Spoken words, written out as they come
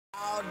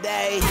All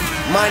day,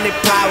 money,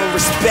 power,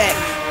 respect,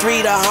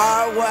 3 the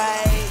hard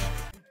way.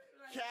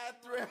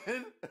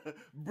 Catherine,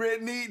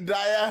 Brittany,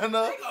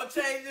 Diana. They gonna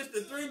change this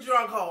to 3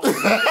 drunk hoes.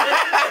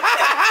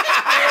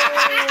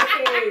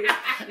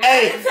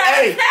 Hey,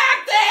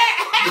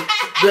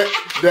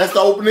 that's the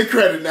opening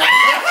credit now.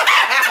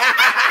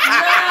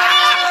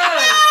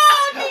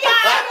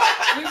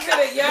 You could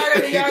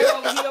have,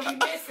 y'all gonna be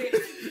missing.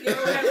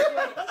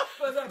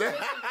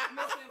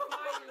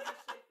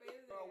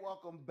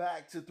 Welcome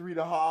back to 3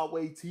 the Hard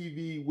Way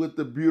TV with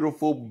the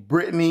beautiful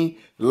Brittany,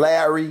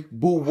 Larry,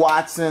 Boo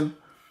Watson.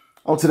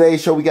 On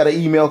today's show, we got an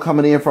email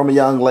coming in from a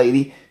young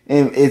lady,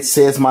 and it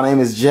says, "My name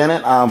is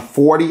Janet. I'm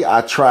 40.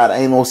 I tried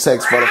anal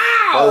sex for the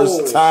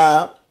first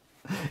time,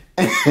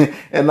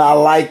 and I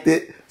liked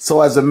it.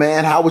 So as a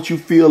man, how would you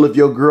feel if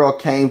your girl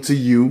came to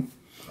you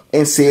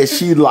and said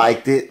she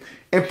liked it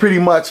and pretty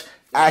much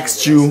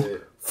asked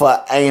you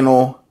for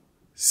anal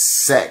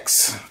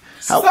sex?"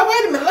 So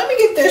wait a minute, let me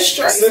get this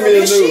straight. So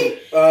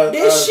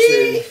did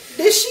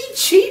she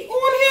cheat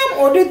on him,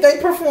 or did they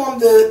perform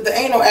the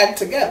anal act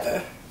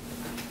together?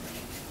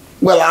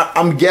 Well,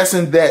 I'm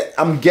guessing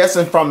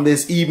from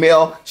this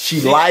email she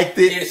liked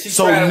it, yeah,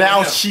 so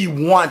now she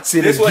wants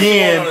it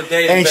again,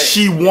 and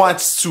she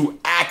wants to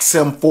ask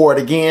him for it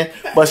again,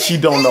 but she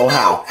don't know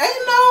how.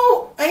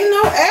 Ain't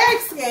no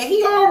asking.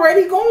 He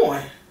already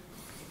going.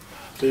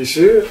 You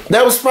sure?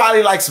 That was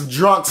probably like some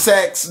drunk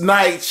sex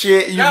night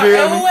shit. You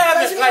feel me?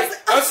 Like,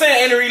 I'm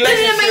saying in a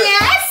relationship.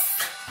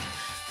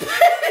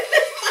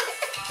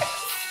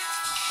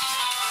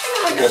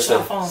 I got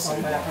your phones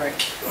on that break.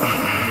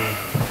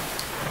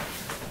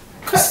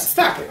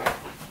 Stop it.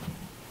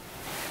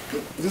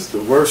 This is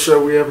the worst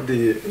show we ever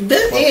did.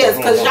 This is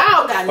because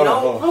y'all got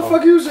no. Oh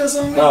fuck, you was just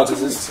on. No,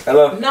 this is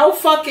hello. No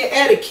fucking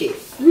etiquette.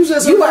 You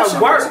just you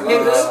at work,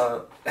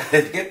 nigga.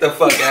 Get the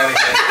fuck out of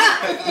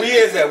here. We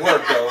is at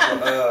work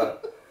though.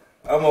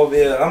 I'm over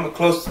here. I'm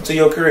close to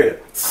your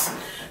crib.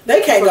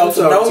 They can't go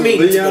to no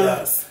meetings with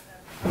us.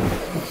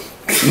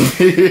 What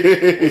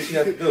you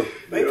have to do?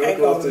 They can't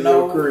go to no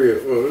your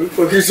crib. Who the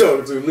fuck you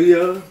talking to,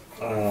 Leon?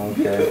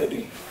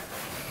 Okay.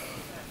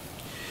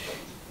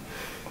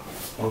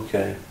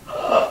 Okay.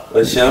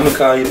 But shit, I'm gonna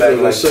call you back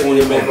like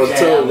 20 minutes.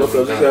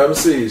 Have a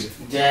seizure.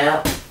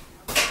 Jab.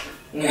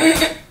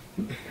 Yeah.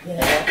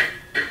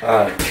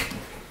 Alright.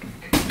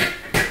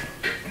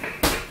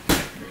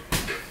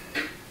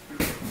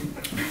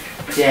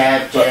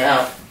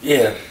 Jab.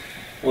 Yeah.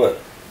 What?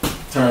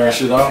 Turn that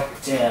shit off.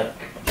 Jab.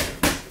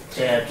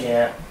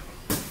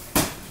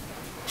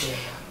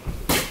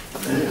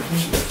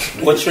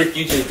 What trick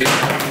you just did? I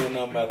don't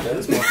know about that.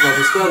 This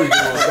motherfucker study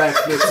doing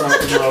backflips on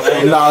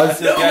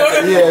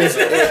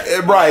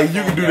Right,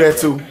 you can do that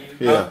too.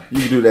 Yeah, you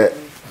can do that.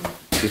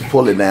 Just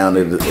pull it down,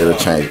 it'll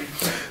change.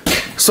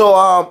 So,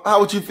 how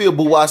would you feel,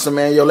 Boo Watson,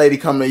 man? Your lady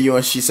come to you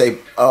and she say,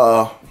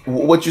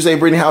 what you say,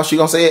 Brittany? How she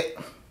gonna say it?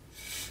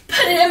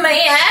 Put it in my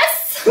ass.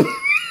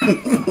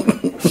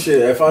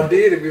 Shit, if I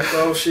did it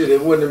before, shit,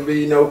 it wouldn't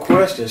be no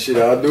question. Shit,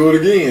 I'll do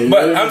it again.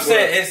 But I'm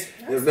saying it's.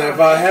 If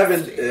I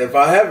haven't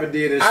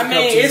did it, I mean,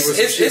 it's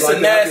a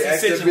nasty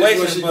situation.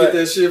 Where she get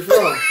that shit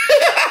from?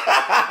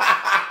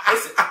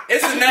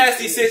 It's a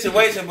nasty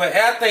situation, but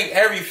I think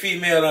every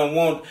female don't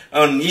want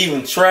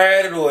even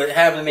tried it or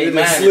having their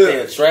mind that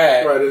they'll try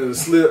it. Right, it'll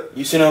slip.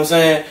 You see what I'm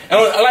saying? And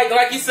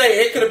like you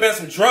say, it could have been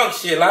some drunk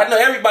shit. Like I know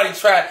everybody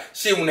tried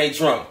shit when they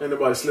drunk. Ain't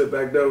nobody slipped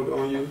back though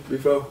on you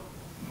before?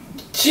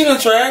 She done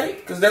tried it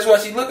because that's why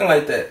she looking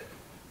like that.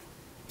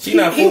 She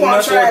not fooling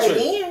us for a trick.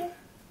 Again.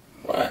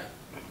 Right.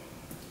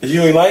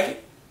 You ain't like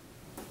it?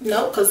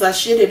 No, because I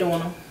shitted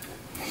on him.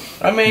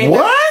 I mean,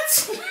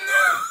 what?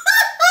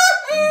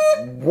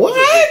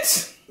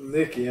 What?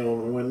 Nikki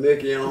on when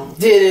Nikki on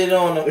did it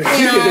on him. Man,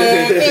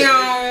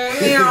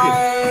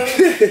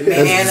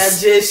 I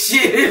just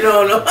shitted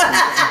on him.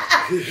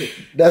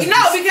 Because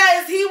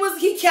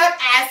he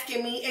kept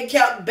asking me and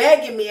kept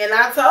begging me, and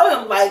I told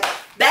him like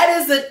that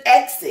is an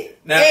exit.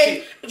 Now,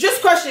 and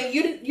just question,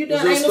 you done anal sex?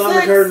 Was your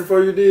stomach hurting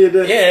before you did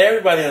that? Yeah,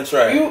 everybody done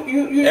tried it.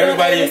 You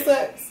everybody done anal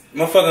sex?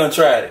 Motherfucker done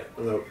tried it.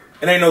 No.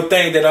 It ain't no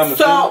thing that I'm a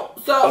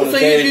on a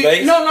daily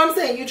basis. No, I'm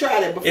saying you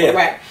tried it before,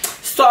 right?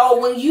 So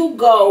when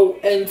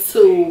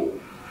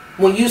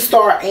you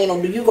start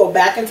anal, do you go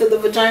back into the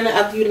vagina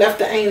after you left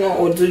the anal,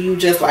 or do you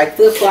just like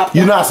flip flop?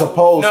 You're not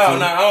supposed to.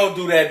 No, I don't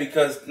do that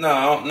because I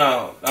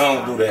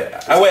don't do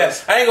that. I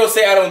ain't gonna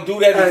say I don't do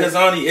that because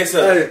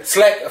it's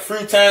a few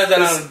times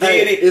that I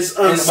did it,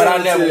 but I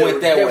never went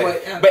that way.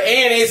 But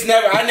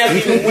I never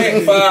even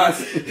went far.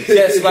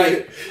 Just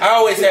like I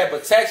always had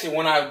protection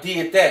when I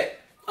did that.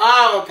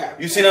 Oh, okay.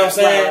 You see what I'm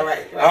saying?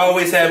 Right. I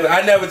always have.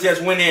 I never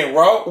just went in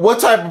raw. What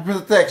type of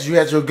protection? You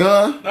had your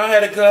gun? I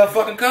had a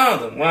fucking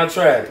condom when I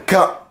tried it.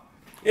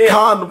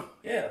 Condom?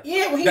 Yeah.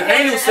 Yeah, the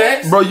anal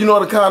sex. Bro, you know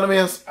what a condom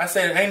is? I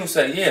said anal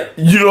sex, yeah.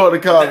 You know what a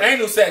condom The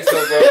anal sex,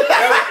 though, bro.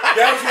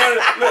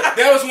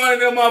 that was one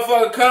of them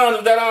motherfucking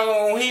condoms that I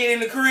don't hid in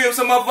the crib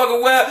some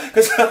motherfucking well,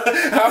 because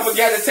I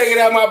forgot to take it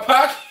out of my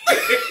pocket.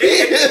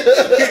 She's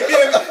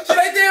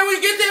like, damn, where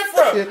you get that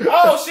from?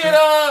 Oh, shit,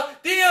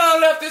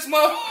 Dion left this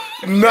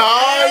motherfucker. No.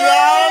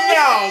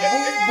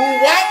 Boo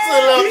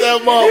Watson left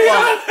that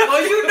motherfucker. Well,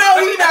 you know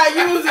he not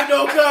using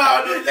no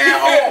condoms at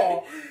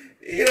all.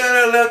 He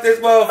done left this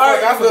motherfucker.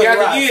 I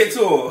forgot to give it to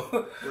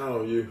him. Not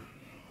on you.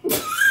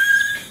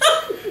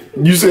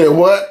 You said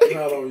what?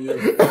 Not on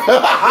you.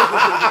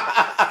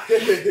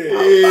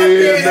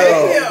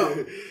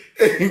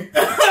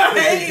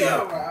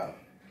 Damn, bro.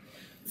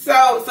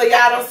 So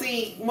y'all don't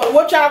see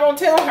what y'all gonna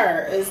tell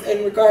her is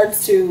in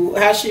regards to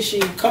how should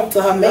she come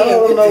to her man? I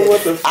don't know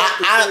what the fuck.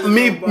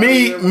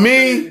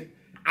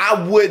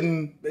 I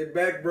wouldn't. They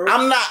back, bro.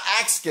 I'm not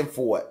asking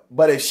for it,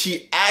 but if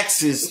she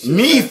asks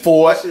me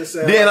for it,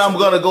 then I'm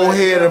gonna go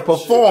ahead and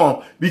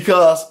perform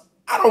because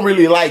I don't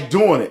really like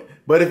doing it.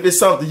 But if it's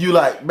something you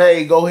like,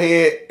 babe, go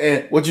ahead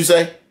and what you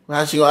say?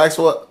 How she gonna ask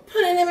for it?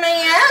 Put it in my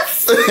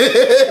ass.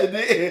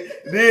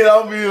 then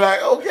I'll be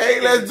like,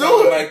 okay, let's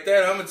do it. Like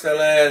that, I'm gonna tell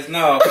her ass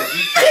no.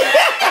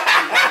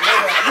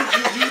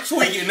 You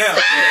tweaking now.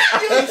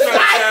 You trying to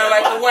sound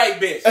like a white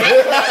bitch.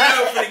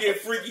 I'm finna get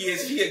freaky and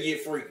she'll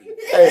get freaky.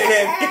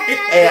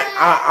 Hey,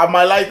 I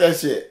might like that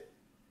shit.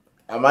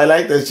 I might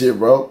like that shit,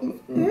 bro.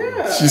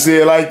 Yeah. She say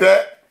it like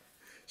that?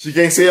 She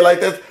can't say it like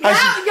that?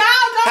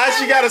 How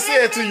she gotta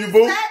say it to you,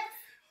 boo?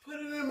 Put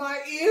it in my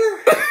ear.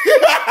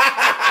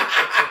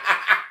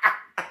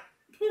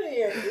 Put it in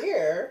your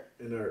ear.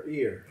 In her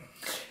ear.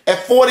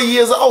 At 40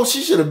 years old,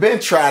 she should have been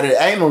tried it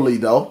anally,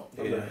 though.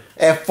 Yeah.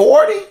 At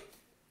 40?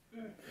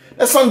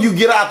 That's something you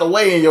get out the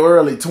way in your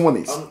early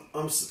 20s.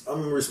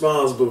 I'm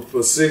responsible for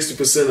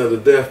 60% of the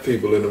deaf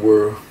people in the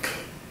world.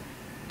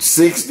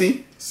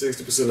 60?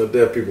 60% of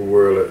deaf people in the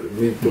world.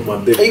 Me put my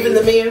dick. Even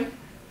the men?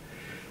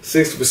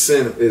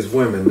 60% is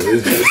women.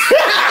 It's just,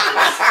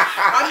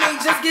 I mean,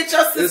 just get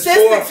your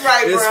statistics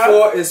right,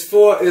 bro.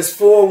 It's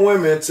 4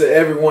 women to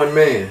every 1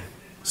 man.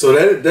 So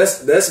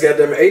that's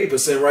goddamn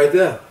 80% right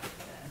there.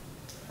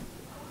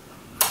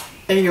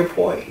 And your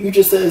point, you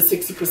just said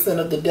 60%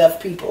 of the deaf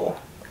people.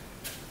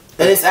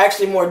 And it's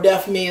actually more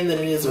deaf men than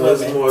it is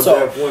women. It's more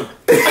deaf women.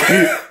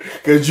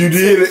 Because you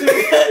did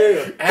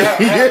it.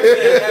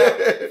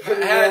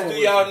 How do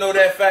y'all know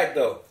that fact,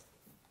 though?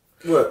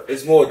 What?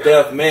 It's more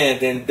deaf men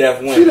than deaf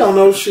women. She don't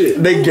know shit.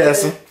 They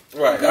guessing.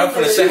 Right. I'm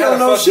finna say, she don't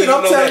know shit.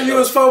 I'm telling you,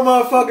 it's 4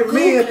 motherfucking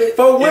men,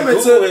 4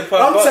 women to.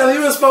 I'm telling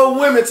you, it's 4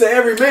 women to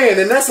every man,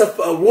 and that's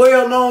a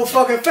well-known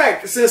fucking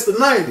fact since the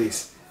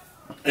 90s.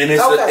 And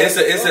it's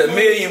a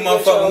million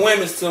motherfucking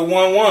women to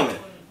 1 woman.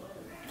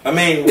 I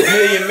mean,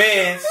 million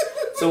men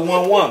to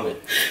 1 woman.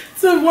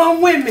 To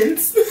 1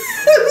 women's.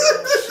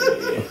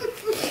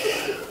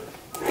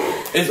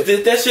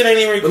 That shit ain't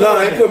even recorded. No,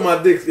 I ain't put my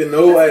dick in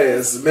no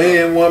ass.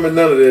 Man, woman,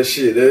 none of that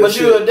shit. But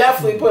you would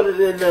definitely put it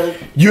in the...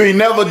 You ain't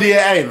never did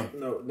anal?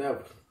 No,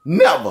 never.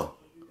 Never?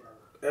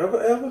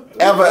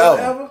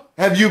 Ever?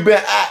 Have you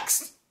been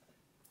asked?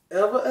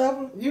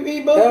 Ever? You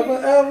eat booty?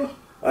 Ever?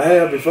 I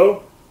have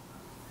before.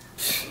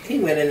 He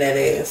went in that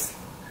ass.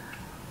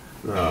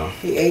 No.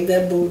 He ate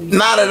that booty.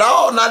 Not at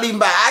all? Not even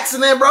by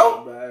accident,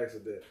 bro? By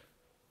accident.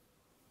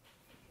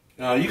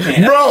 No, you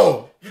can't.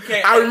 Bro, you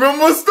can't. I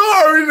remember a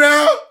story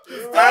now.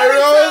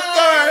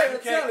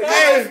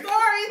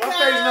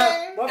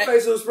 My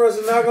facial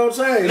expression not gonna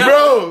change.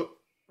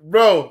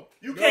 Bro.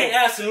 You can't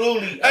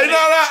absolutely. Hey, no,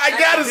 I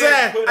got his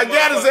ass. I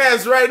got his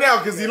ass right now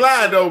because he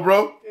lied though,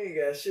 bro. He ain't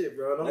got shit,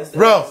 bro. Don't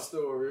bro. the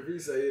story if he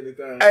say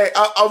anything. Hey,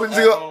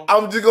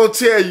 I'm just gonna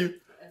tell you,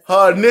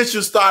 her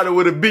initial started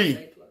with a B.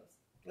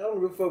 I don't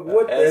give a fuck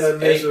what the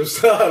initial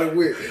started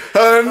with.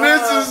 Her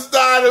initial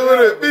started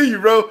with a B,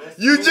 bro.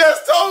 You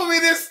just told me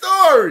this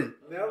story.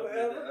 Never,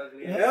 ever.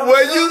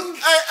 Well, you,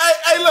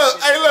 hey,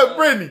 look,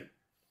 Brittany.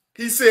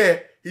 He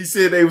said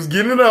they was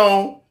getting it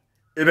on,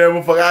 and that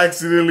motherfucker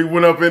accidentally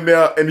went up in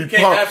there and he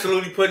can't pumped.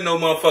 Absolutely put no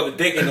motherfucking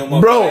dick in no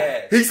motherfucking bro,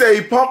 ass. He said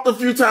he pumped a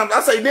few times.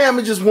 I say, damn,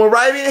 it just went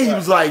right in. He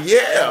was like,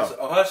 yeah.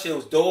 Her shit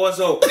was doors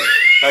open.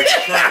 Like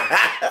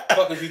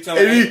fuck is you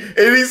telling me?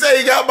 And he said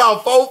he got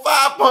about 4 or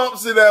 5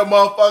 pumps in that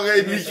motherfucker,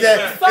 and he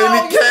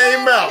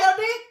came out.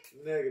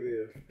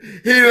 Negative.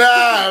 He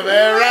lied,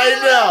 man, right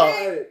now.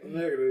 Hey,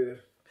 negative.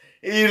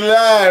 He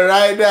lied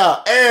right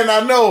now. And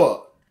I know her.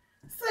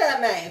 Say her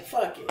name.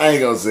 Fuck it. I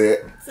ain't gonna say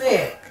it. Say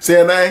it. Say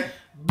her name.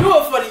 Do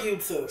it for the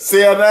YouTube.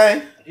 Say her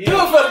name. Do it for the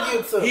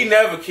YouTube. He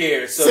never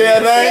cared. So say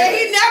her name. Yeah,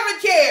 he never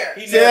cared.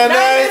 Say her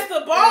name.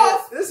 Mr.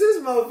 Boss. This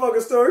is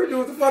motherfucking story. He do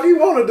what the fuck he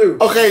want to do.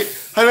 Okay,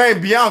 her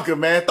name Bianca,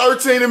 man.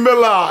 13 in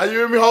Milan. You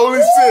hear me? Holy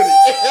City.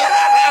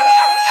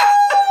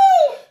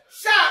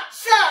 Shot.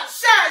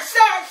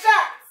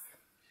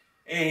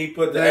 And he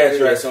put the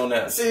address on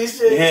that. See,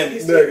 shit.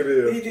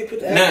 Negative. He did put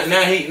the address.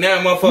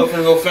 Now motherfucker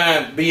finna go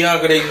find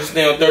Bianca. They just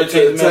stay on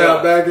 13th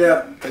Milan. Back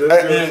out.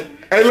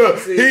 Hey, look,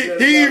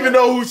 he even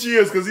know who she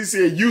is because he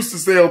said used to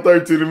stay on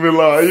 13th in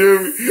Milan. You hear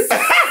me?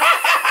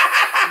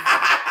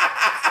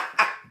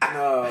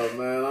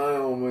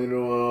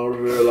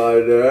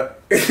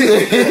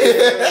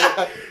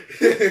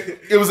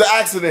 It was an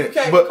accident,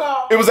 but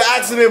it was an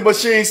accident, but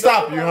she ain't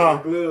stop you,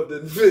 huh? The glove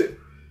didn't fit.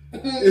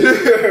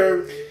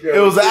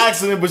 It was an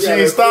accident, but she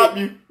ain't stop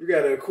you. You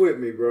gotta acquit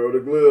me, bro. The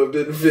glove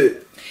didn't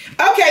fit.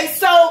 Okay,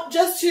 so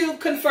just to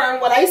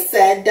confirm what I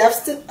said,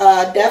 deaf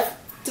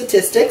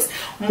statistics,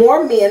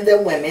 more men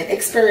than women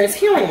experience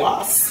hearing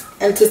loss,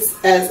 and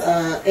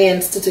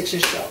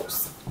statistics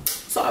shows.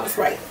 So I was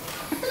right.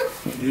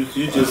 You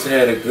just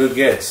had a good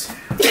guess. No,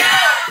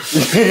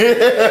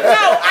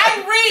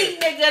 I read,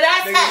 nigga.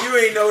 That's nigga, you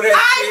ain't know that. I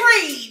shit.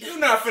 read. You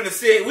not finna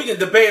say it. We can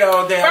debate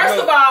all day.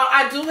 First of all,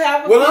 I do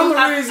have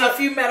a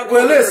few medical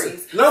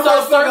degrees. No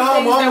motherfucker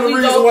homo. I'm the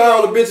reason why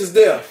all the bitches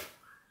deaf.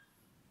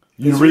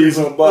 You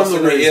reason bust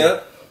in the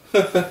ear.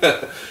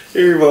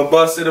 You even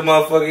busted the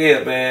motherfucker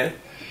ear, man.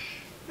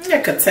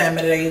 You're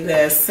contaminated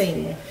ass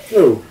scene.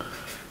 No.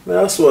 Man,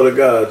 I swear to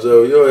God,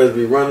 Joe, your ass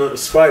be running a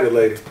spider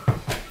lady.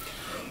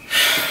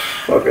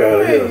 Fuck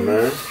out of here,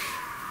 man.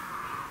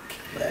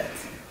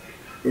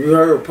 You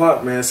heard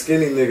Pop, man.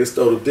 Skinny niggas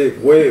stole the dick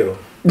well.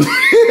 Pop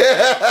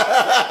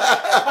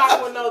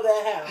would know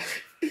that how.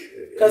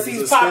 Because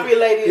he's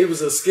populated. He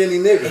was a skinny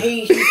nigga.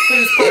 He's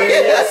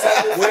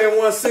populated. Weighing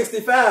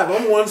 165.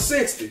 I'm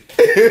 160.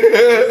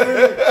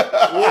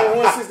 Weighing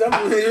 160.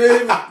 You hear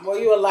me? Well,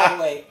 you a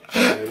lightweight.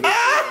 You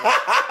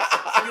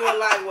a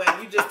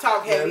lightweight. You just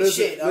talk heavy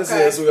shit, okay?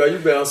 Listen, sweetheart, you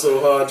bounce so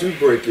hard, you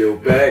break your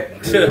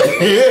back.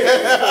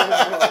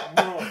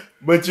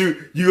 But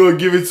you gonna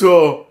give it to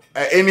her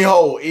at any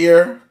hole,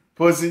 ear,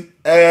 pussy,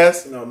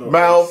 ass,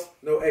 mouth.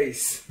 No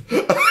ace.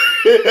 No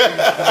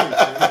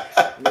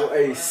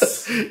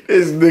ace.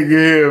 This nigga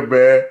here,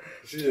 man.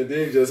 She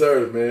just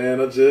heard it,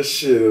 man. I just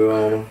shitted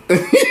on him.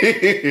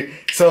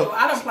 So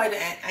I don't play the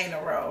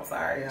anal role.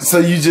 Sorry. So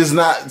you just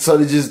not. So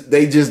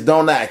they just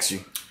don't ask you.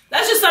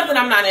 That's just something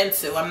I'm not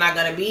into. I'm not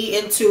gonna be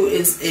into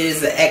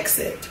is an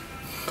exit.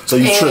 So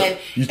you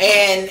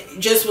and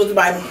just with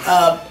my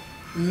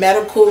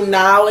medical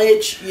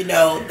knowledge, you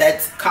know,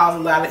 that's caused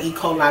a lot of E.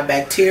 coli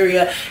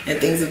bacteria and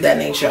things of that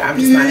nature. I'm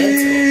just not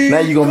into it. Now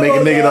you gonna make a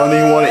nigga don't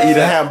even want to eat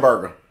a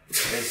hamburger.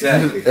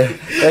 Exactly.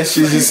 That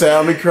shit just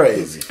sounded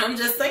crazy. I'm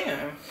just saying.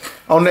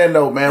 On that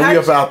note, man, we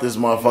about this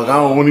motherfucker. I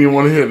don't even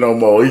want to hear no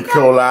more. E.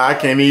 coli, I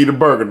can't eat a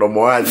burger no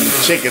more. I eat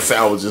chicken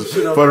sandwiches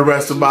for the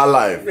rest of my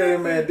life. Yeah,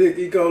 man, dick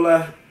E.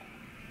 coli.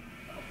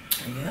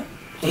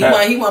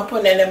 Yeah. He wasn't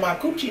putting that in my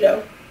coochie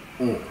though.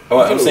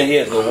 Oh, I'm saying he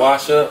had to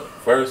wash up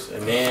first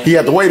and then he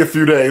had to wait a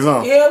few days,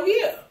 huh? Hell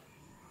yeah.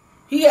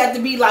 He had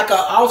to be like a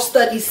off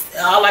study, So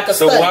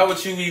study. Why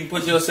would you even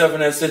put yourself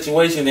in that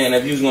situation then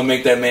if you was gonna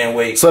make that man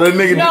wait? So that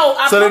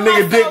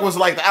nigga, dick was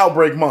like the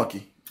outbreak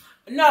monkey.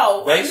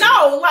 No, basically.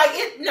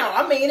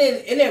 I mean,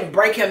 it didn't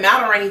break him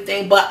out or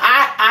anything. But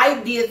I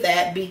did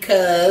that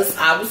because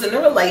I was in a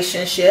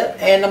relationship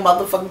and the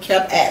motherfucker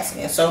kept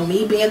asking. So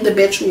me being the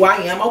bitch who I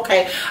am,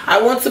 okay,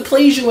 I want to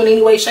please you in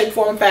any way, shape,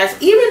 form, fast,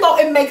 even though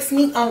it makes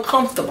me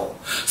uncomfortable.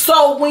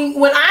 So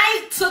when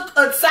I took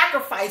a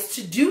sacrifice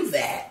to do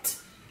that,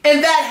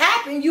 and that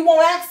happened, you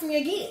won't ask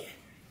me again.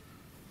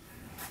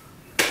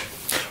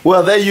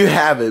 Well, there you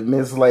have it,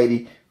 Miss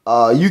Lady.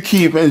 You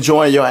keep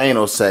enjoying your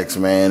anal sex,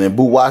 man. And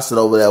Boo watched it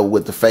over there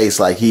with the face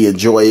like he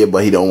enjoy it,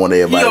 but he don't want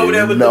everybody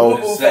to know.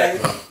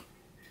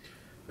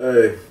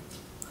 Hey,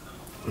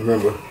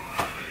 remember?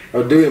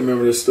 I do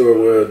remember this story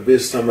where a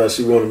bitch talking about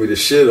she wanted me to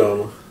shit on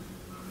her.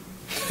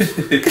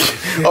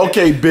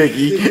 Okay,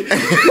 Biggie.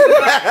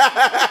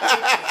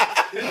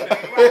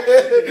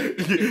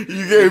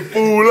 You can't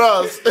fool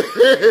us.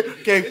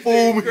 Can't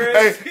fool me.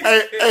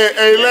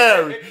 Hey,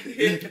 Larry.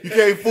 You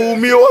can't fool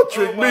me or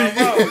trick me.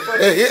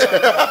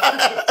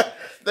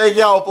 Thank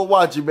y'all for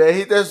watching, man.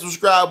 Hit that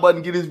subscribe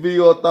button. Give this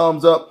video a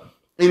thumbs up.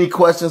 Any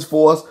questions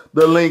for us?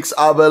 The links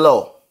are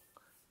below.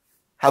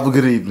 Have a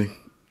good evening.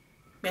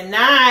 Good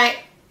night.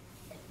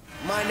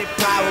 Money,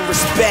 power,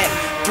 respect.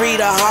 3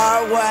 the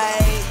hard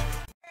way.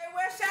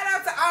 Shout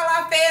out to all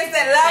our fans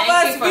that love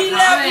us. We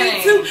love you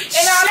too. And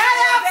shout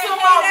out to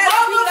my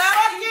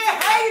motherfucking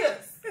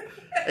haters.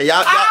 Hey, I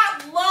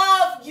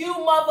love you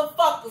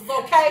motherfuckers,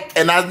 okay?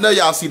 And I know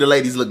y'all see the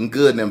ladies looking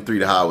good in them 3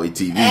 the Highway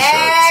TV shirts.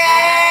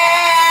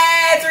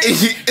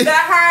 The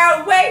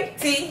Highway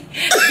TV.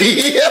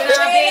 Big asses.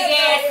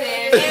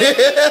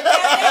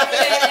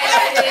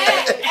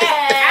 I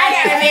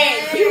got a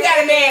man. You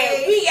got a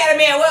man. We got a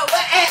man. What?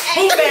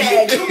 Who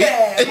bad?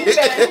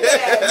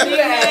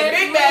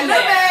 Big bad.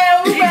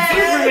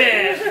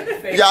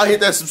 Y'all hit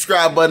that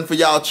subscribe button for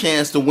y'all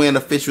chance to win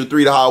official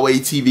 3 the Highway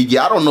TV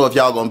gear. I don't know if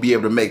y'all gonna be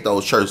able to make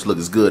those shirts look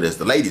as good as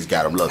the ladies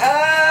got them looking. Shout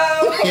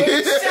out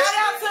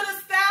to the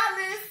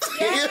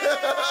stylist. Yeah.